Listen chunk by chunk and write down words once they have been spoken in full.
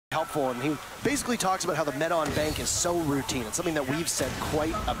helpful, and he basically talks about how the meta on bank is so routine. It's something that we've said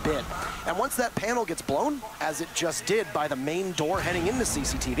quite a bit. And once that panel gets blown, as it just did by the main door heading into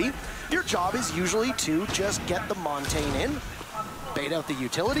CCTV, your job is usually to just get the Montaigne in, bait out the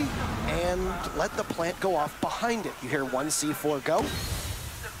utility, and let the plant go off behind it. You hear one C4 go,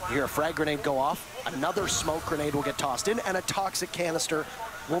 you hear a frag grenade go off, another smoke grenade will get tossed in, and a toxic canister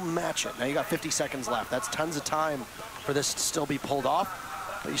will match it. Now you got 50 seconds left. That's tons of time for this to still be pulled off.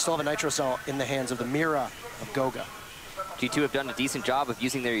 But you still have a nitro cell in the hands of the Mira of Goga. G2 have done a decent job of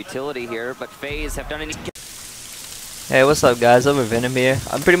using their utility here, but Faze have done any. Hey, what's up guys, over Venom here.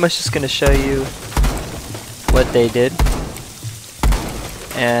 I'm pretty much just going to show you what they did.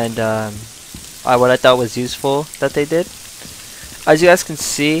 And what I thought was useful that they did. As you guys can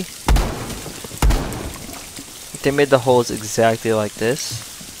see, they made the holes exactly like this.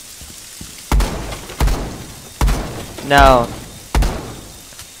 Now,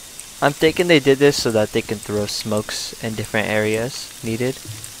 I'm thinking they did this so that they can throw smokes in different areas needed.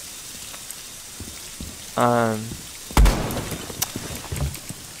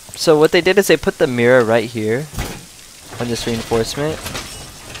 So what they did is they put the mirror right here on this reinforcement.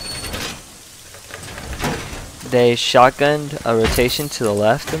 They shotgunned a rotation to the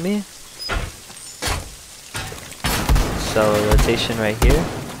left of me. So a rotation right here.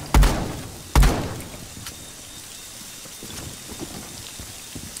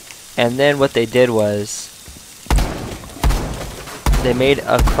 And then what they did was they made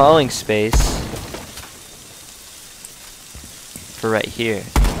a crawling space for right here.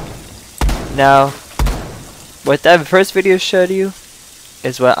 Now, what that first video showed you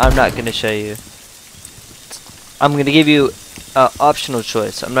is what I'm not going to show you. I'm going to give you an optional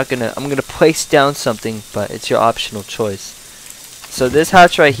choice. I'm going to place down something, but it's your optional choice. So this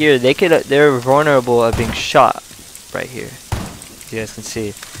hatch right here, they're vulnerable of being shot right here. You guys can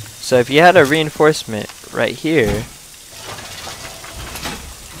see. So if you had a reinforcement right here,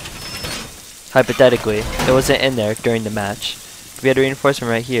 hypothetically, it wasn't in there during the match. If you had a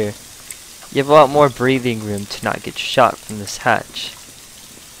reinforcement right here, you have a lot more breathing room to not get shot from this hatch.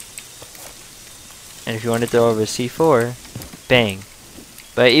 And if you want to throw over C4, bang.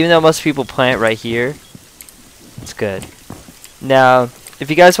 But even though most people plant right here, it's good. Now, if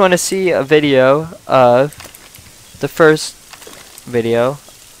you guys want to see a video of the first video,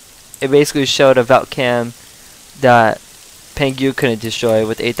 it basically showed a Vault cam that Pengu couldn't destroy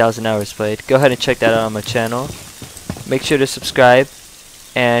with 8,000 hours played. Go ahead and check that out on my channel. Make sure to subscribe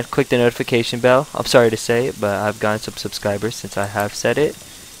and click the notification bell. I'm sorry to say it, but I've gotten some subscribers since I have said it.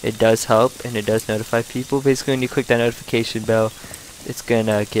 It does help and it does notify people. Basically, when you click that notification bell, it's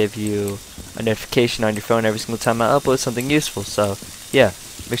gonna give you a notification on your phone every single time I upload something useful. So yeah,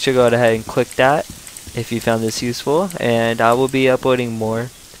 make sure to go ahead and click that if you found this useful, and I will be uploading more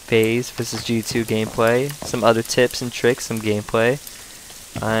Faze versus G2 gameplay, some other tips and tricks, some gameplay,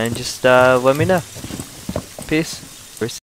 and just let me know. Peace.